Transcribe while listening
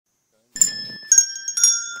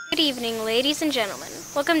evening, ladies and gentlemen.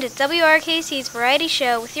 Welcome to WRKC's Variety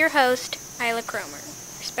Show with your host, Isla Cromer.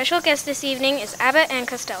 Our special guest this evening is Abbott and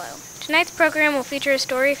Costello. Tonight's program will feature a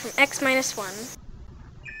story from X Minus One.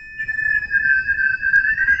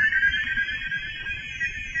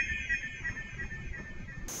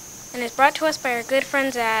 And is brought to us by our good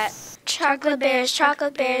friends at chocolate bears,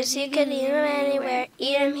 you can eat them anywhere.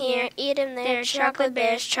 Eat them here, eat them there. Chocolate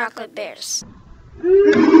bears.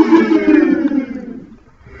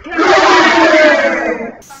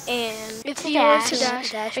 And if you were to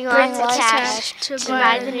dash, bring lots of cash to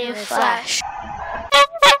buy the new Flash.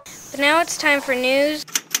 But now it's time for news,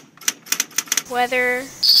 weather,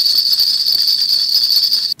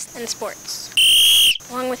 and sports,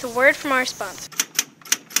 along with a word from our sponsor.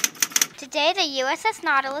 Today, the USS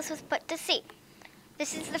Nautilus was put to sea.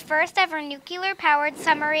 This is the first ever nuclear-powered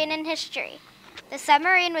submarine in history. The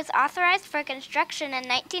submarine was authorized for construction in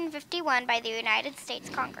 1951 by the United States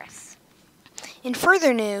Congress. In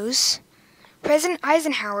further news, President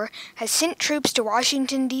Eisenhower has sent troops to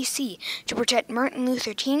Washington, D.C. to protect Martin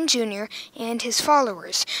Luther King Jr. and his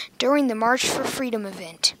followers during the March for Freedom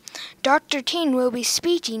event. Dr. King will be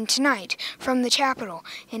speaking tonight from the Capitol,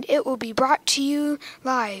 and it will be brought to you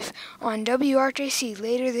live on WRKC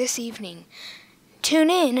later this evening. Tune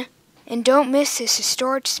in and don't miss this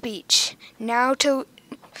historic speech. Now to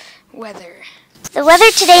weather. The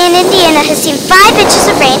weather today in Indiana has seen 5 inches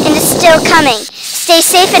of rain and is still coming. Stay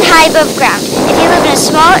safe and high above ground. If you live in a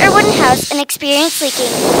small or wooden house and experience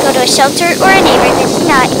leaking, go to a shelter or a neighbor that does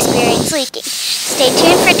not experience leaking. Stay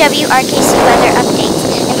tuned for WRKC weather updates.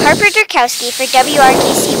 I'm Harper Durkowski for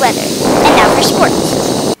WRKC weather. And now for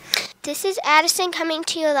sports. This is Addison coming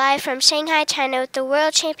to you live from Shanghai, China with the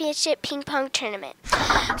World Championship Ping Pong Tournament.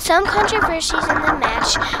 Some controversies in the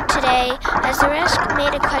match today as the ref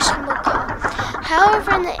made a questionable call.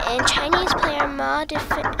 However, in the end, Chinese player Ma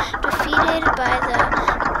defeated by the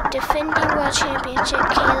defending World Championship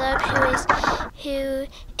Caleb, who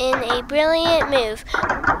in a brilliant move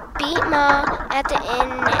beat Ma at the end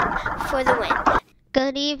net for the win.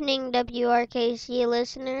 Good evening, WRKC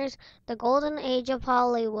listeners. The golden age of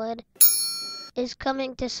Hollywood is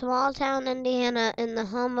coming to small-town Indiana in the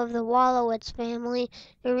home of the Wallowitz family,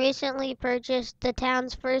 who recently purchased the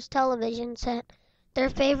town's first television set. Their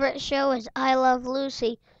favorite show is I Love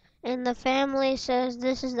Lucy, and the family says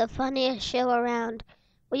this is the funniest show around.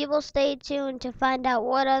 We will stay tuned to find out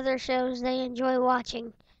what other shows they enjoy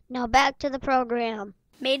watching. Now back to the program.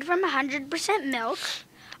 Made from 100% milk,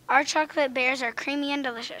 our chocolate bears are creamy and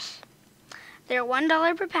delicious. They're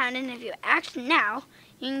 $1 per pound, and if you act now,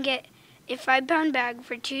 you can get a 5-pound bag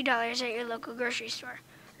for $2 at your local grocery store.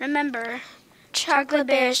 Remember, chocolate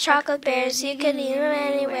bears, you can eat them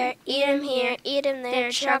anywhere. Eat them here, eat them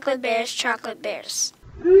there. Chocolate bears.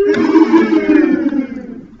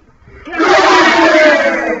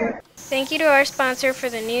 Thank you to our sponsor for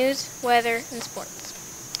the news, weather, and sports.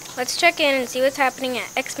 Let's check in and see what's happening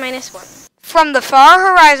at X Minus One. From the far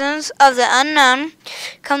horizons of the unknown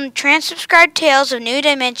come transcribed tales of new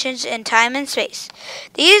dimensions in time and space.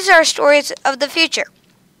 These are stories of the future,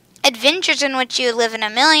 adventures in which you live in a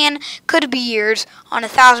million, could be years, on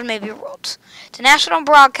 1,000 maybe worlds. The National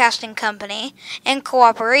Broadcasting Company, in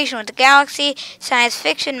cooperation with the Galaxy Science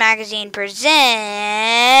Fiction magazine,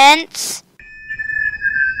 presents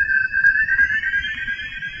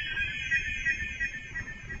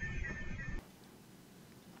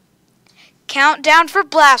Countdown for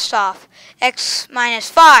Blastoff. X minus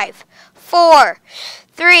 5, 4,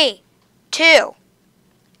 3, 2,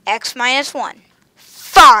 X minus 1.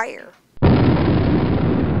 Fire!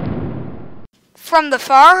 From the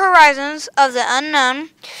far horizons of the unknown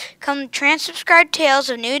come transcribed tales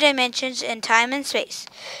of new dimensions in time and space.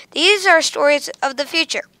 These are stories of the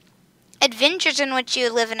future, adventures in which you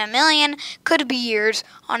live in a million, could be years,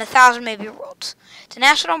 on 1,000 maybe worlds. The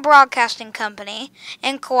National Broadcasting Company,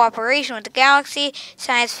 in cooperation with the Galaxy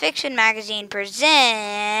Science Fiction magazine,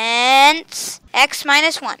 presents X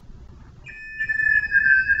minus 1.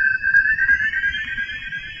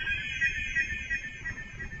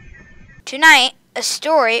 Tonight, a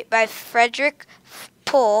story by Frederick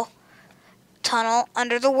Pohl, Tunnel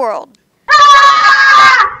Under the World.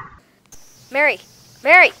 Mary!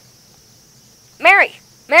 Where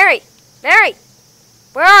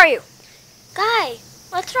are you? Guy,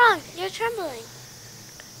 what's wrong? You're trembling.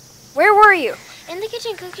 Where were you? In the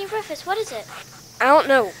kitchen cooking breakfast. What is it? I don't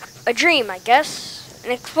know. A dream, I guess.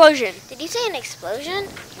 An explosion. Did you say an explosion?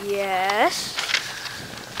 Yes.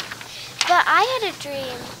 But I had a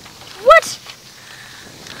dream. What?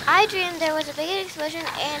 I dreamed there was a big explosion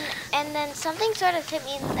and then something sort of hit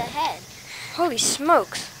me in the head. Holy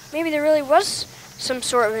smokes. Maybe there really was some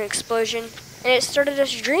sort of an explosion, and it started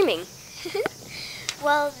us dreaming.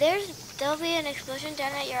 Well, there'll be an explosion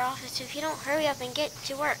down at your office if you don't hurry up and get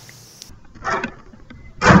to work.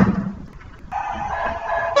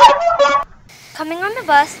 Coming on the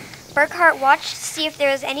bus, Burkhart watched to see if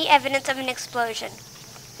there was any evidence of an explosion.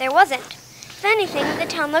 There wasn't. If anything, the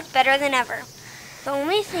town looked better than ever. The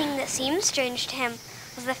only thing that seemed strange to him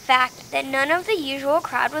was the fact that none of the usual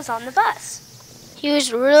crowd was on the bus. He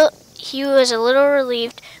was a little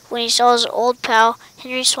relieved when he saw his old pal,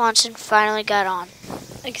 Henry Swanson, finally got on.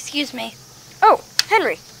 Excuse me. Oh,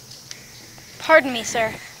 Henry. Pardon me,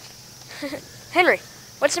 sir. Henry,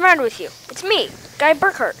 what's the matter with you? It's me, Guy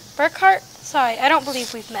Burkhart. Burkhart? Sorry, I don't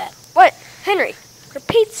believe we've met. What? Henry, for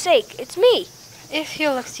Pete's sake, it's me. If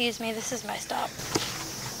you'll excuse me, this is my stop.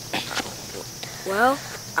 Well,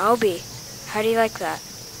 I'll be. How do you like that?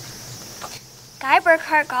 Guy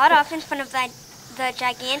Burkhart got off in front of the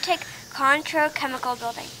gigantic Contro Chemical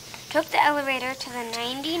Building, took the elevator to the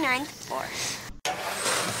 99th floor.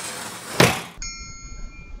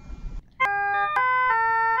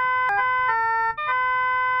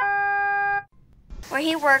 Where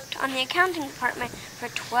he worked on the accounting department for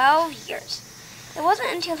 12 years. It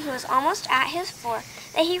wasn't until he was almost at his floor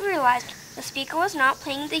that he realized the speaker was not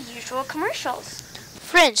playing the usual commercials.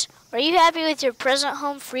 Friends, are you happy with your present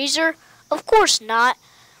home freezer? Of course not.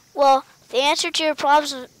 Well, the answer to your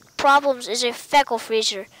problems is a Feckle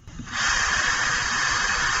freezer.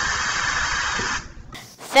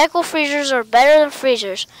 Feckle freezers are better than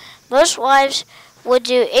freezers. Most wives would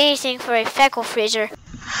do anything for a Feckle freezer.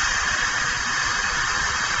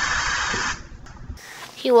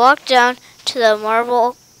 He walked down to the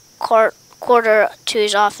marble corridor to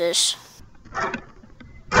his office.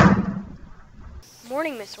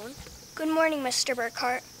 Morning, Miss One. Good morning, Mr.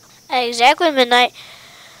 Burkhart. At exactly midnight,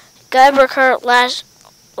 Guy Burkhart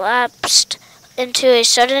lapsed into a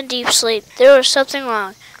sudden deep sleep. There was something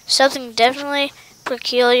wrong, something definitely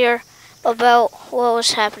peculiar about what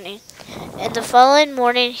was happening. And the following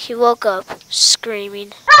morning, he woke up,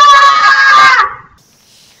 screaming.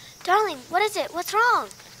 Darling, what is it? What's wrong?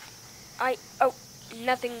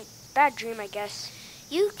 Nothing. Bad dream, I guess.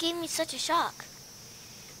 You gave me such a shock.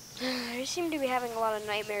 I seem to be having a lot of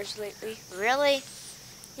nightmares lately. Really?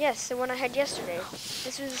 Yes, the one I had yesterday.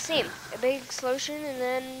 This was the same. A big explosion and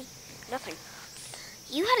then nothing.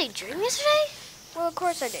 You had a dream yesterday? Well, of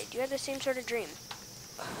course I did. You had the same sort of dream.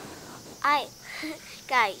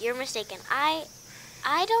 Guy, you're mistaken. I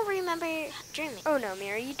don't remember dreaming. Oh no,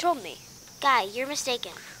 Mary, you told me. Guy, you're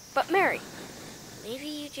mistaken. But Mary. Maybe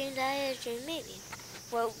you dreamed I had a dream, maybe.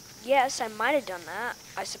 Well, yes, I might have done that,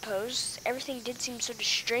 I suppose. Everything did seem sort of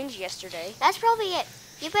strange yesterday. That's probably it.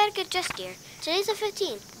 You better get dressed, dear. Today's the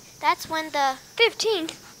 15th. That's when the...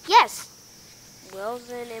 15th? Yes. Well,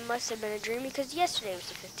 then it must have been a dream because yesterday was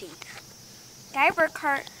the 15th. Guy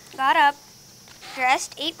Burkhart got up,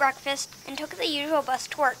 dressed, ate breakfast, and took the usual bus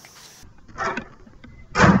to work.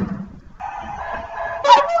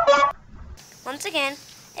 Once again,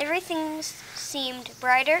 everything seemed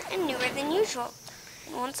brighter and newer than usual.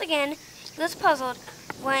 And once again, he was puzzled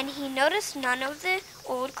when he noticed none of the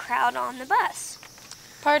old crowd on the bus.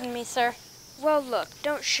 Pardon me, sir. Well, look,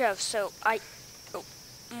 don't shove,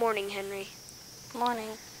 morning, Henry.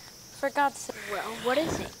 Morning. For God's sake. Well, what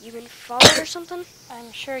is it? You been followed or something?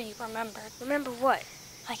 I'm sure you remembered. Remember what?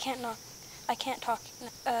 I can't talk.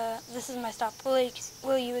 This is my stop.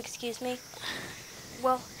 Will you excuse me?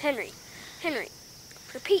 Well, Henry,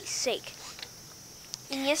 for Pete's sake.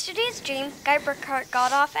 In yesterday's dream, Guy Burkhart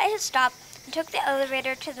got off at his stop and took the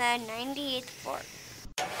elevator to the 98th floor.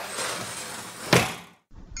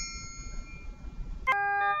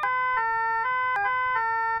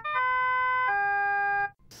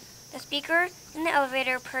 The speaker in the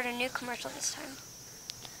elevator played a new commercial this time.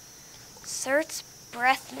 Cert's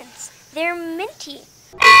breath mints. They're minty.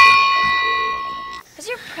 Does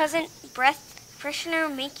your present breath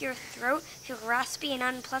freshener make your throat feel raspy and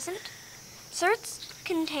unpleasant? Certs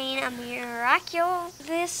contain a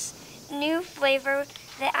miraculous new flavor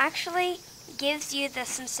that actually gives you the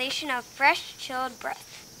sensation of fresh, chilled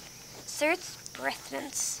breath. Cert's breath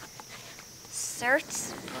mints.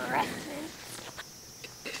 Cert's breath mints.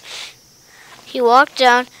 He walked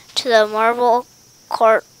down to the marble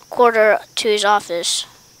corridor to his office.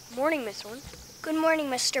 Morning, Miss One. Good morning,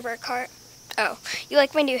 Mr. Burkhart. Oh, you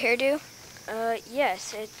like my new hairdo?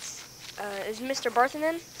 Yes, is Mr. Barton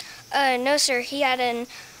in? No, sir. He had an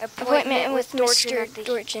appointment with Mr.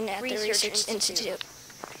 Dorchin at the Research Institute.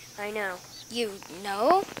 I know. You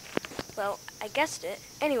know? Well, I guessed it.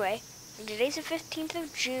 Anyway, today's the 15th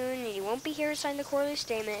of June, and you won't be here to sign the quarterly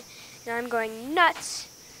statement, and I'm going nuts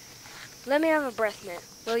let me have a breath mint,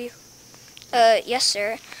 will you? Yes,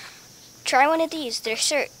 sir. Try one of these. They're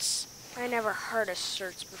certs. I never heard of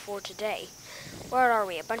certs before today. What are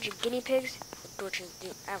we, a bunch of guinea pigs? Dorchen's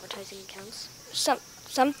new advertising accounts.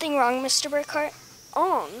 Something wrong, Mr. Burkhart?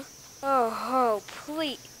 Oh,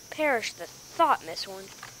 please. Perish the thought, Miss Horn.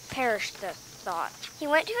 Perish the thought. He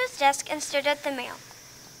went to his desk and stared at the mail.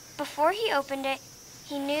 Before he opened it,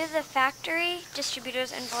 he knew the factory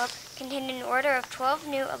distributor's envelope contained an order of 12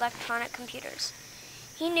 new electronic computers.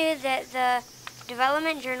 He knew that the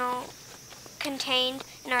development journal contained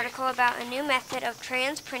an article about a new method of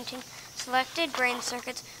transprinting selected brain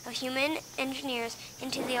circuits of human engineers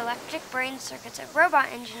into the electric brain circuits of robot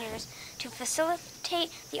engineers to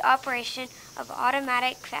facilitate the operation of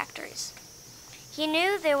automatic factories. He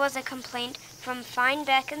knew there was a complaint from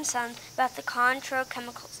Feinbeck and Sons about the Contro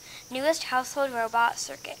Chemicals' newest household robot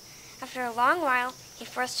circuit. After a long while, he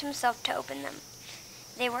forced himself to open them.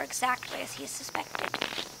 They were exactly as he suspected.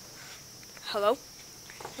 Hello?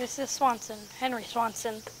 This is Swanson, Henry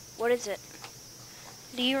Swanson. What is it?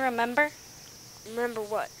 Do you remember? Remember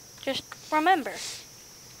what? Just remember.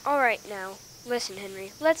 All right, now. Listen,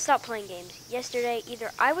 Henry, let's stop playing games. Yesterday,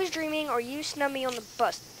 either I was dreaming or you snubbed me on the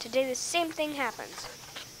bus. Today, the same thing happens.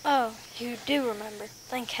 Oh, you do remember.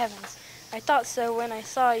 Thank heavens. I thought so when I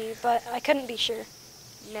saw you, but I couldn't be sure.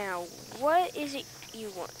 Now, what is it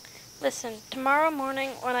you want? Listen, tomorrow morning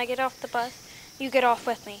when I get off the bus, you get off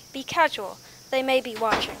with me. Be casual. They may be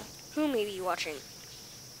watching. Who may be watching?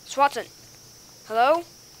 Swanson. Hello?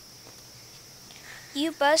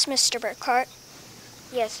 You buzz, Mr. Burkhart.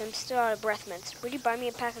 Yes, I'm still out of breath mints. Would you buy me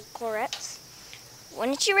a pack of Clorets?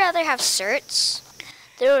 Wouldn't you rather have certs?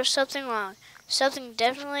 There was something wrong, something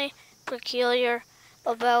definitely peculiar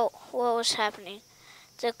about what was happening.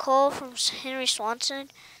 The call from Henry Swanson,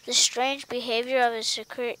 the strange behavior of his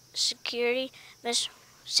secretary, Miss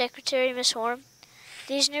Horn,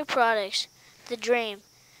 these new products, the dream.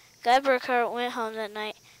 Guy Burkhart went home that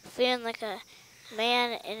night feeling like a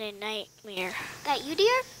man in a nightmare. That you,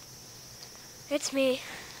 dear? It's me.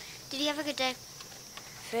 Did you have a good day?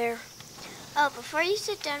 Fair. Oh, before you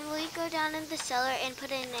sit down, will you go down in the cellar and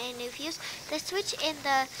put in a new fuse? The switch in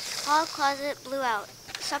the hall closet blew out.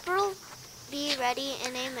 Supper will be ready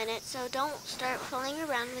in a minute, so don't start fooling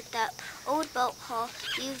around with that old boat hull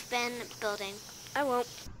you've been building. I won't.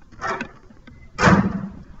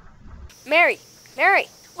 Mary!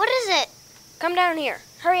 What is it? Come down here.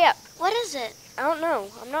 Hurry up. What is it? I don't know.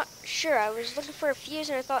 I'm not sure. I was looking for a fuse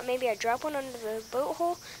and I thought maybe I'd drop one under the boat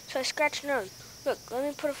hole, so I scratched it on. Look, let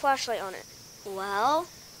me put a flashlight on it. Well?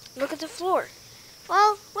 Look at the floor.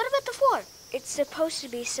 Well, what about the floor? It's supposed to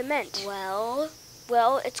be cement. Well,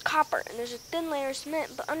 it's copper, and there's a thin layer of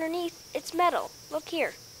cement, but underneath, it's metal. Look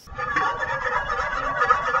here.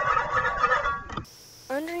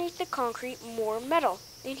 Underneath the concrete, more metal.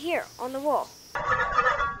 And here, on the wall.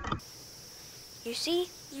 You see?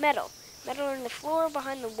 Metal. Metal on the floor,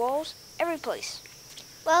 behind the walls, every place.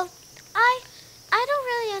 well, I don't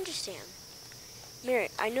really understand. Mary,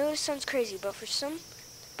 I know this sounds crazy,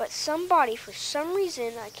 but somebody, for some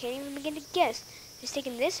reason, I can't even begin to guess, has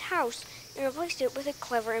taken this house and replaced it with a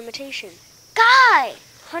clever imitation. Guy!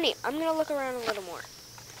 Honey, I'm gonna look around a little more.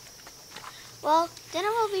 Well, dinner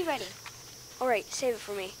will be ready. All right, save it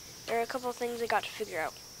for me. There are a couple of things I got to figure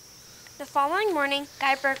out. The following morning,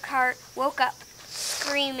 Guy Burkhart woke up,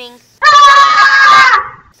 screaming.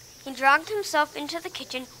 He dragged himself into the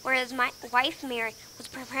kitchen where his wife Mary was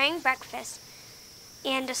preparing breakfast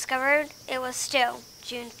and discovered it was still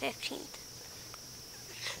June 15th.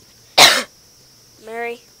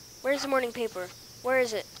 Mary, where's the morning paper? Where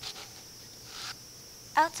is it?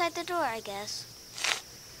 Outside the door, I guess.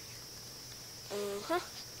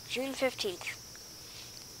 June 15th.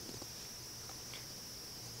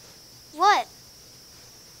 What?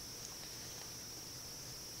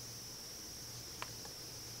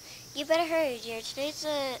 You better hurry, dear. Today's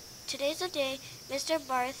the day Mr.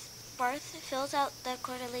 Barth fills out the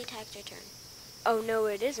quarterly tax return. Oh, no,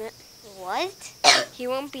 it isn't. What? He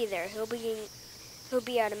won't be there. He'll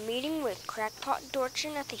be at a meeting with Crackpot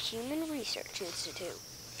Dorchin at the Human Research Institute.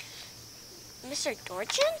 Mr.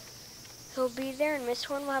 Dorchin? He'll be there, and Miss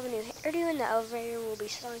Horn will have a new hairdo, and the elevator will be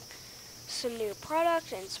selling some new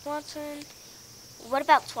products, and Swanson. What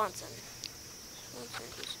about Swanson?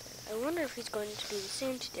 I wonder if he's going to do the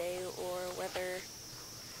same today, or whether...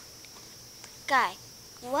 Guy,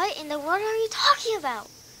 what in the world are you talking about?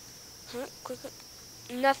 Huh? Quick.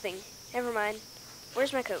 Nothing. Never mind.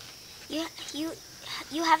 Where's my coat? You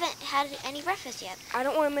haven't had any breakfast yet. I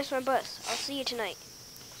don't want to miss my bus. I'll see you tonight.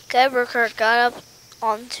 Guy Burkhart got up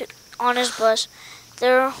on his bus.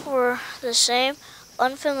 There were the same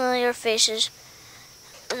unfamiliar faces,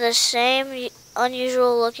 the same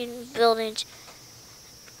unusual looking buildings,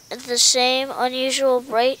 the same unusual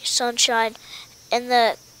bright sunshine. In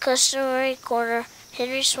the customary corner,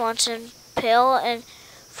 Henry Swanson, pale and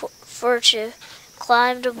furtive,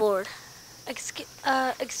 climbed aboard.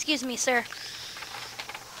 Excuse me, sir.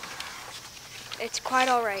 It's quite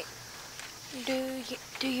all right.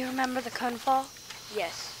 Do you remember the cone fall?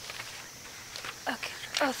 Yes. Okay.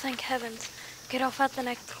 Oh, thank heavens. Get off at the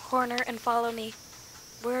next corner and follow me.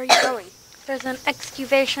 Where are you going? There's an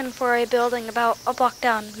excavation for a building about a block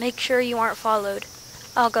down. Make sure you aren't followed.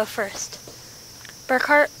 I'll go first.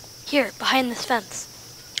 Burkhart, here, behind this fence.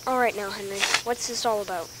 All right now, Henry. What's this all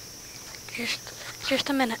about? Just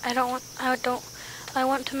a minute. I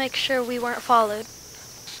want to make sure we weren't followed.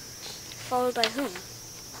 Followed by whom?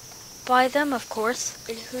 By them, of course.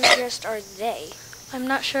 And who just are they? I'm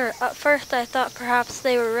not sure. At first I thought perhaps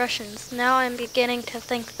they were Russians. Now I'm beginning to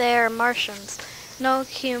think they are Martians. No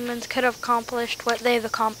humans could have accomplished what they've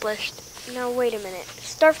accomplished. Now wait a minute.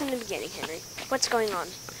 Start from the beginning, Henry. What's going on?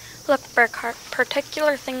 Look, Burkhart,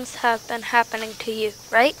 particular things have been happening to you,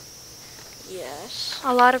 right? Yes.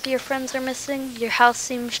 A lot of your friends are missing. Your house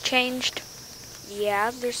seems changed.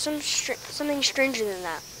 Yeah, there's something stranger than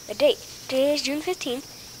that. A date. Today is June 15th.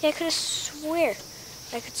 Yeah,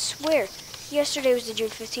 I could swear. Yesterday was the June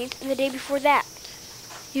 15th, and the day before that.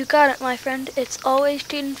 You got it, my friend. It's always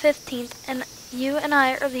June 15th, and you and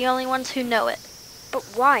I are the only ones who know it. But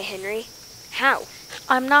why, Henry? How?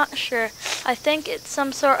 I'm not sure. I think it's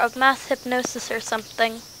some sort of mass hypnosis or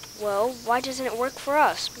something. Well, why doesn't it work for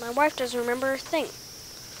us? My wife doesn't remember a thing.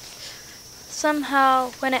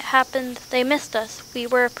 Somehow, when it happened, they missed us. We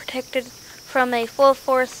were protected from a full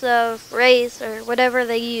force of rays or whatever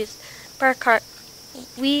they used. Burkhart,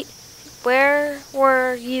 where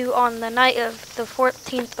were you on the night of the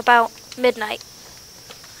 14th about midnight?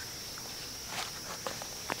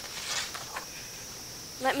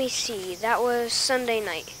 Let me see. That was Sunday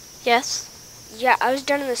night. Yes? Yeah, I was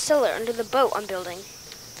down in the cellar under the boat I'm building.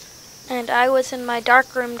 And I was in my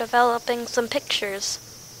dark room developing some pictures.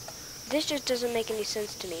 This just doesn't make any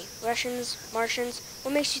sense to me. Russians, Martians,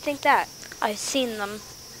 what makes you think that? I've seen them.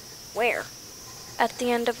 Where? At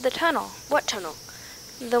the end of the tunnel. What tunnel?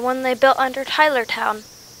 The one they built under Tylertown.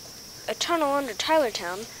 A tunnel under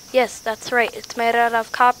Tylertown? Yes, that's right. It's made out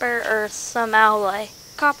of copper or some alloy.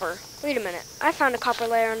 Copper? Wait a minute. I found a copper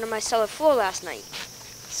layer under my cellar floor last night.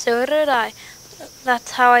 So did I.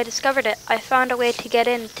 That's how I discovered it. I found a way to get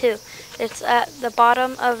in, too. It's at the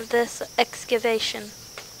bottom of this excavation.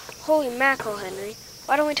 Holy mackerel, Henry.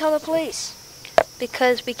 Why don't we tell the police?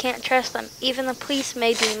 Because we can't trust them. Even the police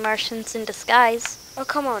may be Martians in disguise. Oh,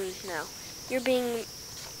 come on now. You're being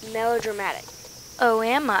melodramatic. Oh,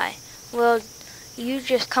 am I? Well, you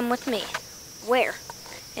just come with me. Where?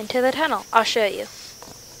 Into the tunnel. I'll show you.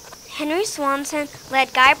 Henry Swanson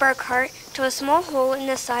led Guy Burkhart to a small hole in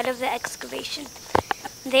the side of the excavation.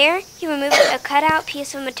 There, he removed a cut-out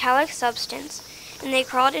piece of metallic substance, and they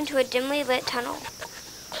crawled into a dimly lit tunnel.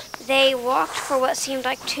 They walked for what seemed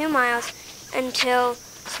like 2 miles until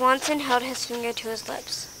Swanson held his finger to his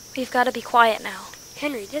lips. We've got to be quiet now.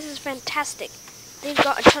 Henry, this is fantastic. They've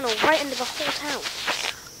got a tunnel right into the whole town.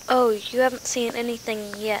 Oh, you haven't seen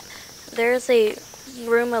anything yet. There's a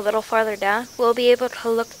room a little farther down. We'll be able to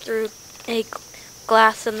look through a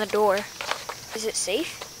glass in the door. Is it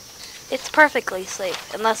safe? It's perfectly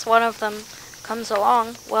safe, unless one of them comes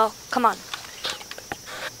along. Well, come on.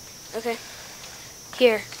 Okay.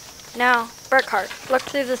 Here. Now, Burkhart, look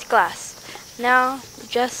through this glass. Now,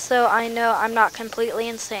 just so I know I'm not completely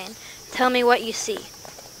insane, tell me what you see.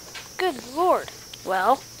 Good Lord.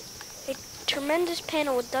 Well? A tremendous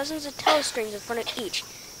panel with dozens of telescreens in front of each.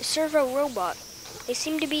 A servo robot. They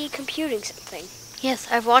seem to be computing something. Yes,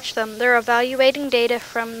 I've watched them. They're evaluating data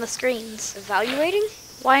from the screens. Evaluating?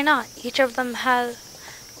 Why not? Each of them has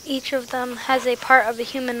a part of the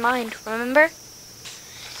human mind, remember?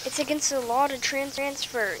 It's against the law to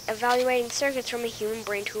transfer evaluating circuits from a human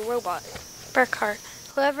brain to a robot. Burkhart,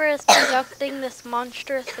 whoever is conducting this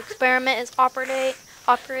monstrous experiment is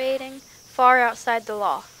operating far outside the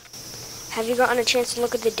law. Have you gotten a chance to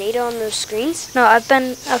look at the data on those screens? No, I've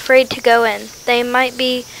been afraid to go in. There might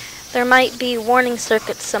be warning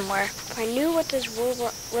circuits somewhere. If I knew what those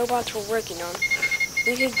robots were working on,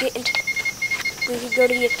 we could go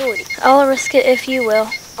to the authorities. I'll risk it if you will.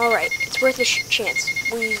 All right, it's worth a chance.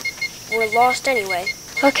 We were lost anyway.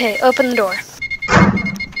 Okay, open the door.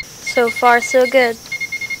 So far, so good.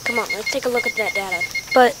 Come on, let's take a look at that data.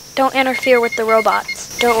 But don't interfere with the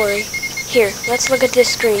robots. Don't worry. Here, let's look at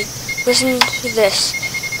this screen. Listen to this.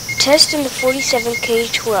 Test in the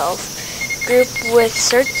 47K12. group with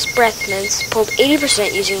Surt's breath mints pulled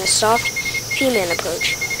 80% using the soft female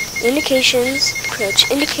approach. The indications approach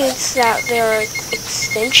indicates that there are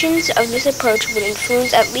extensions of this approach would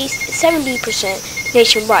influence at least 70%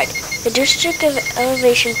 nationwide. The district of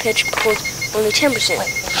elevation pitch pulled only 10%.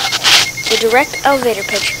 The direct elevator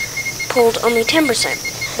pitch pulled only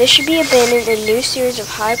 10%. This should be abandoned. A new series of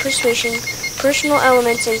high persuasion personal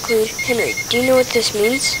elements include Henry. Do you know what this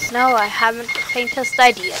means? No, I haven't the faintest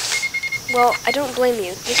idea. Well, I don't blame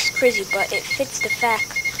you. This is crazy, but it fits the fact.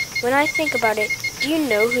 When I think about it, do you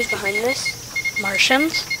know who's behind this?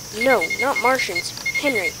 Martians? No, not Martians.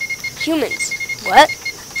 Henry. Humans. What?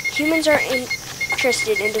 Humans are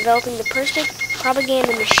interested in developing the perfect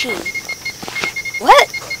propaganda machine. What?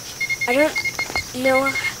 I don't know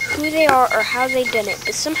who they are or how they've done it,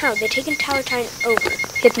 but somehow they've taken Palatine over.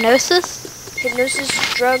 Hypnosis? Hypnosis,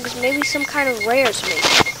 drugs, maybe some kind of ray or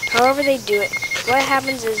something. However they do it, what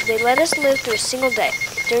happens is they let us live through a single day.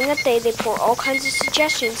 During that day, they pour all kinds of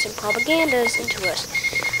suggestions and propagandas into us.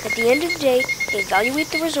 At the end of the day, they evaluate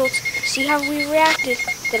the results, see how we reacted,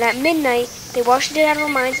 then at midnight, they wash it out of our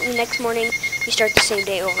minds, and the next morning, we start the same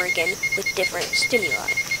day over again with different stimuli.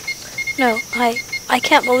 No, I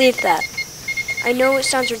can't believe that. I know it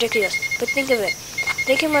sounds ridiculous, but think of it.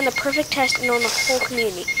 They can run the perfect test and on the whole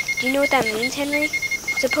community. Do you know what that means, Henry?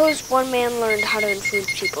 Suppose one man learned how to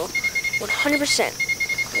influence people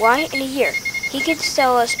 100%. Why? In a year, he could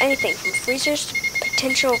sell us anything from freezers to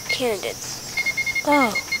potential candidates.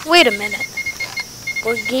 Oh, wait a minute.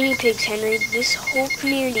 We're guinea pigs, Henry. This whole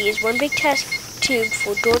community is one big test tube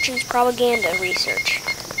for Dorchen's propaganda research.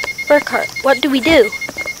 Burkhart, what do we do?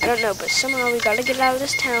 I don't know, but somehow we gotta get out of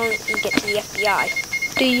this town and get to the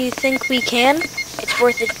FBI. Do you think we can? It's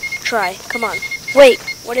worth a try. Come on. Wait,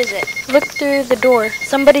 What is it? look through the door.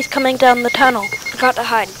 Somebody's coming down the tunnel. We got to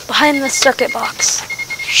hide. Behind the circuit box.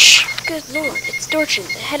 Shh! Good Lord, it's Dorchen,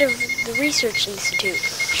 the head of the research institute.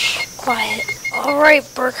 Shh, quiet. All right,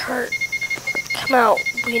 Burkhart. Come out.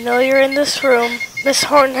 We know you're in this room. Miss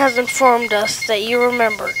Horton has informed us that you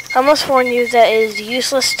remember. I must warn you that it is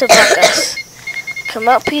useless to bug us. Come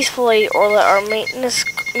out peacefully or let our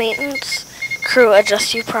maintenance crew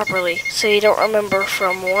adjust you properly so you don't remember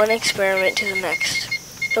from one experiment to the next.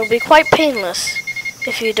 It'll be quite painless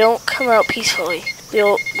if you don't come out peacefully.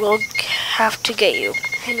 We'll have to get you.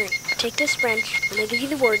 Henry, take this wrench. When I give you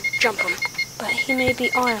the word, jump him. But he may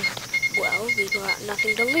be armed. Well, we got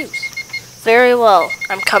nothing to lose. Very well.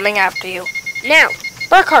 I'm coming after you. Now!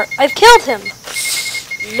 Burkhart, I've killed him!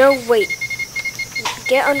 No, wait.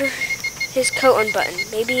 Get under his coat unbuttoned.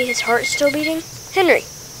 Maybe his heart's still beating? Henry,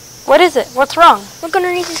 What is it? What's wrong? look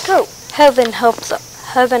underneath his coat. Heaven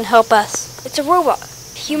help us. It's a robot.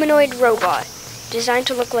 Humanoid robot. Designed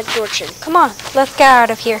to look like Dorchen. Come on, let's get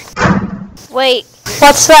out of here. Wait.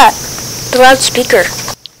 What's that? The loudspeaker.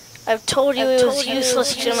 I've told you it was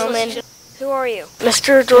useless, gentlemen. Who are you?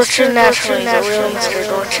 Mr. Dorchen, naturally, the real Mr.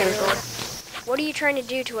 Dorchen. What are you trying to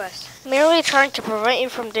do to us? Merely trying to prevent you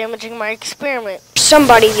from damaging my experiment.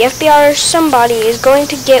 Somebody, the FBI or somebody, is going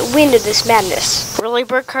to get wind of this madness. Really,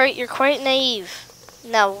 Burkhart, you're quite naive.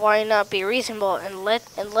 Now, why not be reasonable and let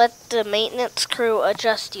the maintenance crew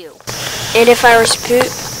adjust you? And if I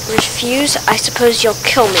refuse, I suppose you'll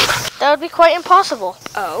kill me. That would be quite impossible.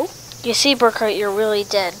 Oh? You see, Burkhart, you're really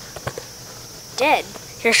dead. Dead?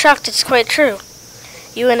 You're shocked, it's quite true.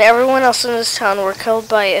 You and everyone else in this town were killed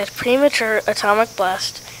by a premature atomic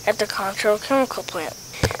blast at the Control Chemical Plant.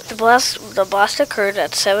 The blast occurred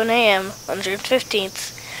at 7 a.m. on June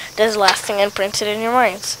 15th. That is lasting imprinted in your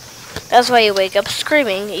minds. That's why you wake up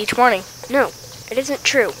screaming each morning. No, it isn't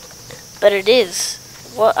true. But it is.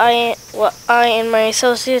 What I and my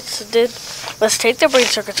associates did was take the brain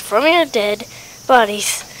circuits from your dead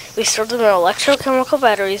bodies. We stored them in electrochemical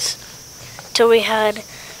batteries till we had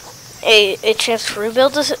a chance to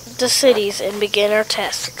rebuild the cities and begin our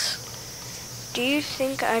tests. Do you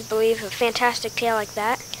think I'd believe a fantastic tale like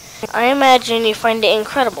that? I imagine you find it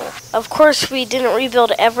incredible. Of course, we didn't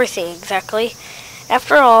rebuild everything exactly.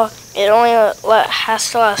 After all, it only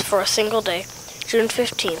has to last for a single day, June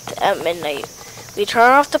 15th at midnight. We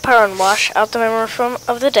turn off the power and wash out the memory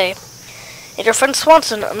of the day. And your friend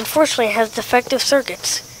Swanson, unfortunately, has defective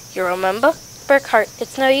circuits. You remember? Burkhart,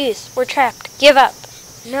 it's no use. We're trapped. Give up.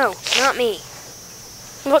 No, not me.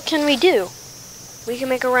 What can we do? We can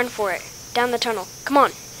make a run for it. Down the tunnel. Come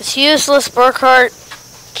on. It's useless, Burkhart.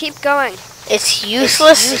 Keep going. It's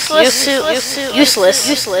useless.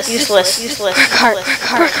 Useless.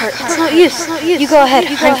 Burkhart, it's no use. You go ahead.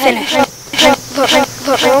 I'm finished. Look,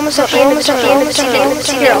 we're almost at the end of the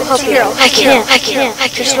tunnel. Here, I'll help you. I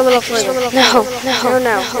can't. Just a little further. No.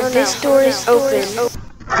 No. This door is open.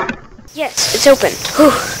 Yes, it's open.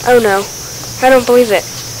 Whew. Oh no. I don't believe it.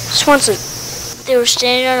 Swanson. They were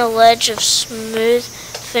standing on a ledge of smooth,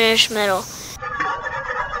 finished metal.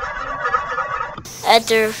 At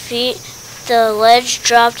their feet, the ledge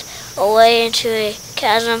dropped away into a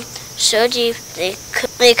chasm so deep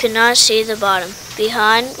they could not see the bottom.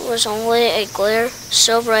 Behind was only a glare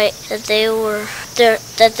so bright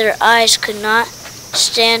that their eyes could not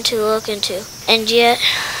stand to look into. And yet,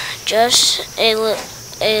 just a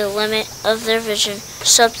limit of their vision,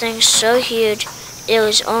 something so huge it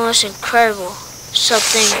was almost incredible.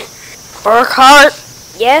 Something. Burkhart,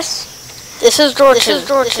 Yes? this is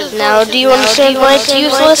Dorton. Now, do you understand why it's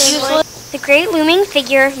useless? The great looming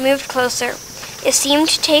figure moved closer. It seemed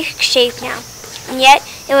to take shape now, and yet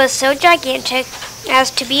it was so gigantic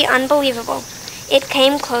as to be unbelievable. It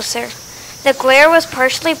came closer. The glare was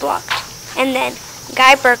partially blocked, and then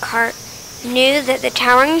Guy Burkhart knew that the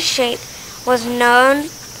towering shape was none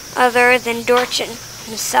other than Dorchin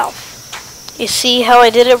himself. You see how I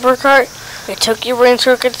did it, Burkhart? I took your brain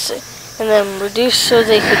circuits and then reduced so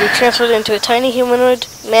they could be transferred into a tiny humanoid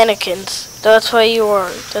mannequins. That's why you are,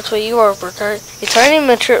 Burkhart. A tiny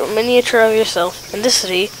miniature of yourself. And this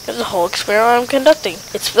city is the whole experiment I'm conducting.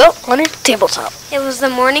 It's built on a tabletop. It was the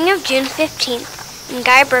morning of June 15th, and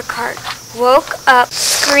Guy Burkhart woke up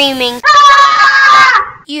screaming.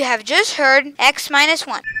 You have just heard X Minus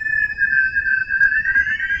One.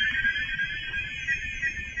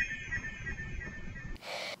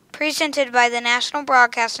 Presented by the National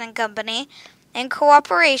Broadcasting Company in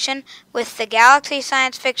cooperation with the Galaxy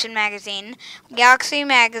Science Fiction magazine, Galaxy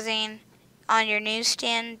Magazine, on your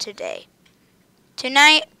newsstand today.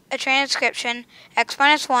 Tonight, a transcription, X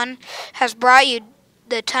Minus One, has brought you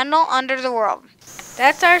The Tunnel Under the World.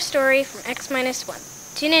 That's our story from X Minus One.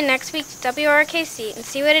 Tune in next week to WRKC and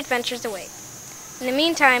see what adventures await. In the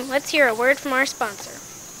meantime, let's hear a word from our sponsor.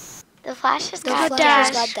 The Flash has The got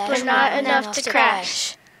dash, but not enough to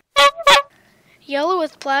crash. Yellow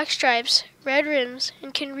with black stripes, red rims,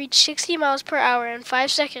 and can reach 60 miles per hour in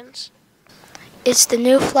 5 seconds. It's the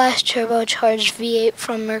new Flash turbocharged V8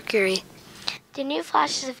 from Mercury. The new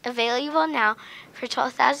Flash is available now for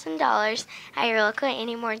 $12,000 at your local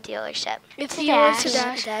Anymore dealership. If To you want dash,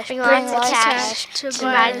 to dash, bring bring lots of lots of cash cash to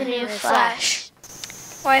buy the new Flash.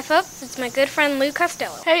 Why, folks, it's my good friend Lou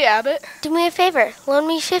Costello. Hey, Abbott. Do me a favor, loan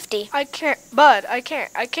me $50. I can't, Bud, I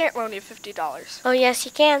can't loan you $50. Oh, yes,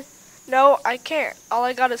 you can. No, I can't. All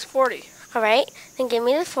I got is 40. All right, then give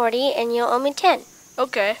me the 40 and you'll owe me 10.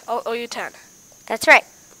 Okay, I'll owe you 10. That's right.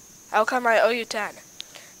 How come I owe you 10?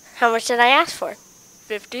 How much did I ask for?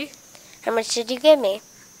 50? How much did you give me?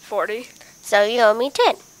 40? So you owe me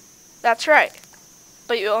 10. That's right.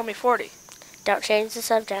 But you owe me 40. Don't change the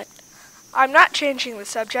subject. I'm not changing the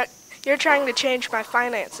subject. You're trying to change my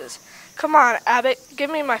finances. Come on, Abbott, give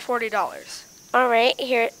me my $40. All right,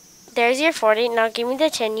 here. There's your 40. Now give me the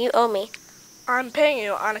 10 you owe me. I'm paying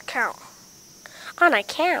you on account. On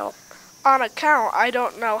account? On account, I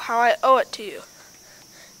don't know how I owe it to you.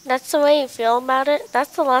 That's the way you feel about it?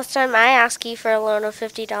 That's the last time I asked you for a loan of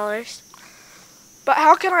 $50. But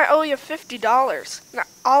how can I owe you $50? Now,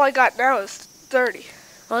 all I got now is 30.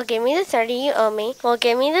 Well, give me the 30 you owe me. Well,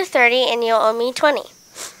 give me the 30 and you'll owe me 20.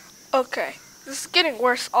 Okay, this is getting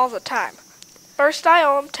worse all the time. First I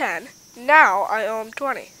owe him 10, now I owe him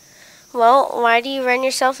 20. Well, why do you run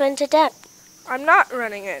yourself into debt? I'm not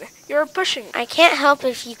running in. You're pushing me. I can't help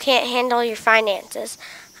if you can't handle your finances.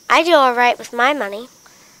 I do all right with my money.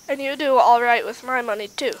 And you do all right with my money,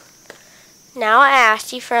 too. Now I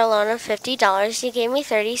asked you for a loan of $50. You gave me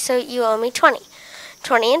 30, so you owe me 20.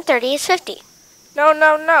 20 and 30 is 50.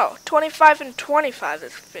 No. 25 and 25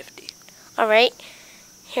 is 50. All right.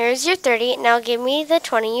 Here's your 30. Now give me the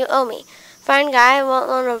 20 you owe me. Fine guy, I won't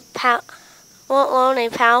loan a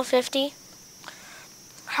pal 50.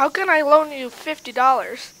 How can I loan you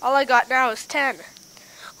 $50? All I got now is 10.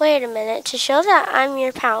 Wait a minute. To show that I'm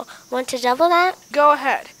your pal, want to double that? Go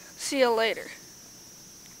ahead. See you later.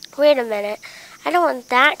 Wait a minute. I don't want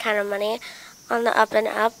that kind of money on the up and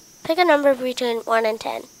up. Pick a number between 1 and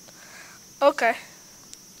 10. Okay.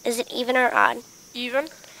 Is it even or odd? Even?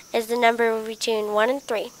 Is the number between 1 and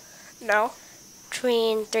 3? No.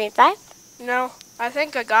 Between 3 and 5? No. I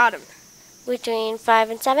think I got him. Between 5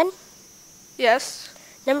 and 7? Yes.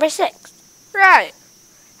 Number 6. Right.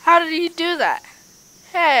 How did he do that?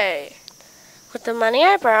 Hey. With the money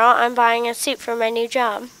I borrow, I'm buying a suit for my new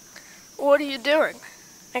job. What are you doing?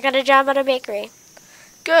 I got a job at a bakery.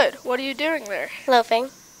 Good. What are you doing there? Loafing.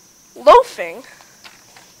 Loafing?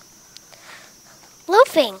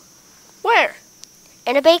 Loafing. Where?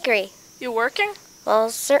 In a bakery. You working? Well,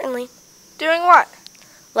 certainly. Doing what?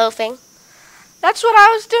 Loafing. That's what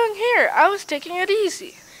I was doing here. I was taking it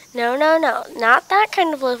easy. No, not that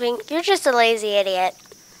kind of loafing. You're just a lazy idiot.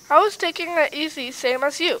 I was taking it easy, same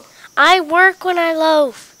as you. I work when I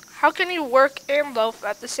loaf. How can you work and loaf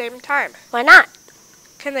at the same time? Why not?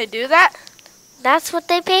 Can they do that? That's what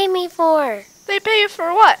they pay me for. They pay you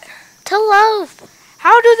for what? To loaf.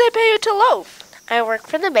 How do they pay you to loaf? I work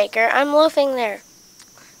for the baker. I'm loafing there.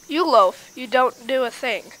 You loaf. You don't do a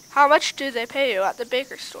thing. How much do they pay you at the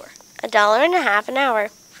baker store? $1.50 an hour.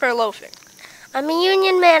 For loafing. I'm a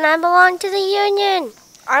union man. I belong to the union.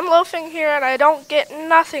 I'm loafing here and I don't get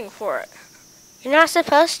nothing for it. You're not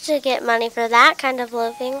supposed to get money for that kind of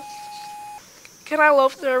loafing. Can I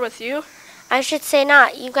loaf there with you? I should say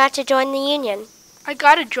not. You got to join the union. I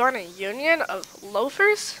gotta join a union of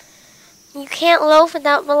loafers? You can't loaf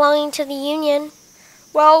without belonging to the union.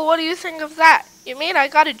 Well, what do you think of that? You mean I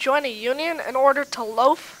gotta join a union in order to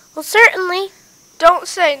loaf? Well, certainly. Don't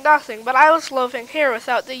say nothing, but I was loafing here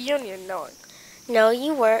without the union knowing. No,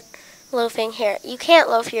 you weren't loafing here. You can't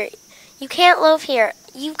loaf here. You can't loaf here.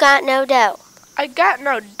 You've got no dough. I got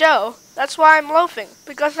no dough. That's why I'm loafing,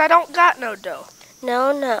 because I don't got no dough.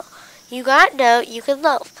 No. You got dough, you could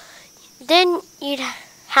loaf. Then you'd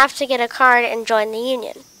have to get a card and join the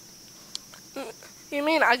union. You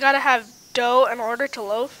mean I gotta have dough in order to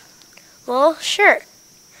loaf? Well, sure.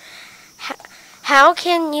 How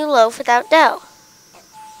can you loaf without dough?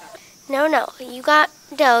 No. You got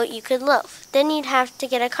dough, you could loaf. Then you'd have to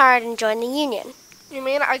get a card and join the union. You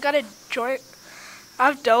mean I gotta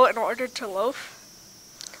have dough in order to loaf?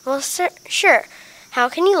 Well, sure. How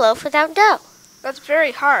can you loaf without dough? That's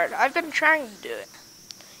very hard. I've been trying to do it.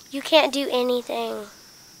 You can't do anything.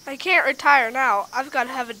 I can't retire now. I've got to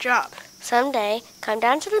have a job. Someday, come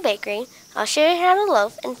down to the bakery. I'll show you how to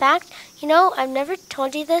loaf. In fact, I've never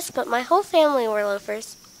told you this, but my whole family were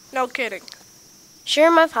loafers. No kidding.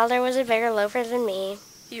 Sure, my father was a bigger loafer than me.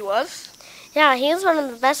 He was? Yeah, he was one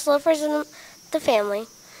of the best loafers in the family.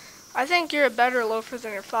 I think you're a better loafer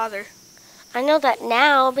than your father. I know that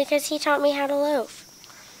now because he taught me how to loaf.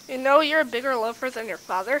 You know you're a bigger loafer than your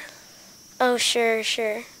father? Oh, sure.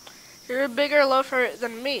 You're a bigger loafer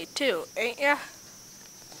than me, too, ain't ya?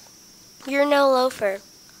 You're no loafer.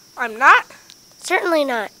 I'm not? Certainly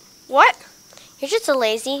not. What? You're just a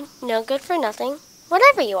lazy, no good for nothing,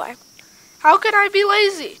 whatever you are. How can I be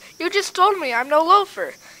lazy? You just told me I'm no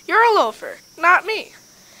loafer. You're a loafer, not me.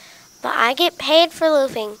 But I get paid for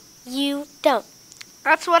loafing. You don't.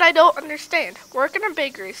 That's what I don't understand. Work in a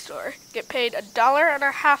bakery store, get paid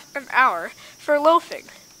 $1.50 an hour for loafing.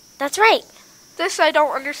 That's right. This I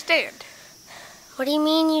don't understand. What do you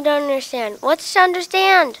mean you don't understand? What's to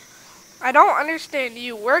understand? I don't understand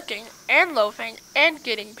you working and loafing and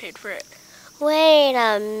getting paid for it. Wait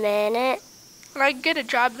a minute. Can I get a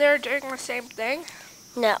job there doing the same thing?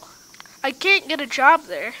 No. I can't get a job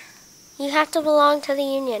there. You have to belong to the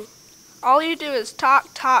union. All you do is talk,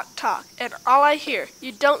 and all I hear,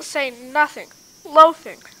 you don't say nothing.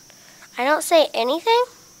 Loafing. I don't say anything?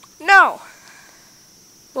 No.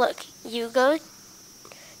 Look, you go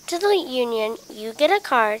to the union, you get a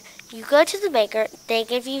card, you go to the baker, they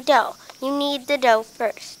give you dough. You need the dough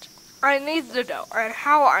first. I need the dough, and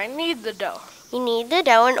how I need the dough. You need the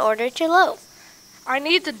dough in order to loaf. I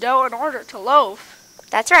need the dough in order to loaf.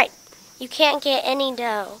 That's right. You can't get any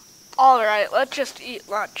dough. All right, let's just eat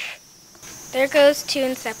lunch. There goes two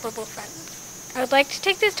inseparable friends. I would like to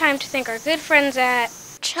take this time to thank our good friends at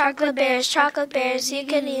Chocolate bears, you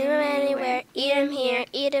can eat them anywhere. Eat them here,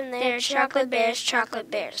 eat them there. Chocolate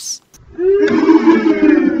bears.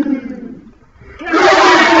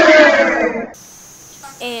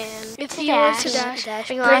 And If you want to dash,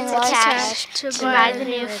 bring the cash to buy the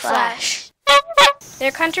new flash.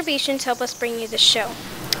 Their contributions help us bring you the show.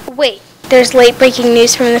 Wait, there's late breaking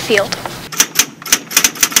news from the field.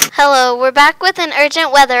 Hello, we're back with an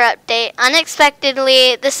urgent weather update.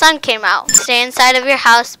 Unexpectedly, the sun came out. Stay inside of your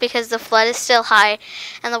house because the flood is still high,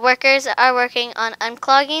 and the workers are working on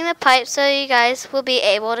unclogging the pipe so you guys will be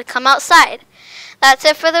able to come outside. That's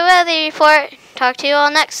it for the weather report. Talk to you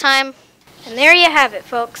all next time. And there you have it,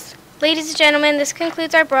 folks. Ladies and gentlemen, this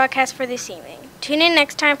concludes our broadcast for this evening. Tune in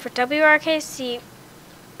next time for WRKC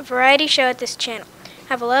Variety Show at this channel.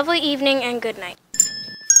 Have a lovely evening and good night.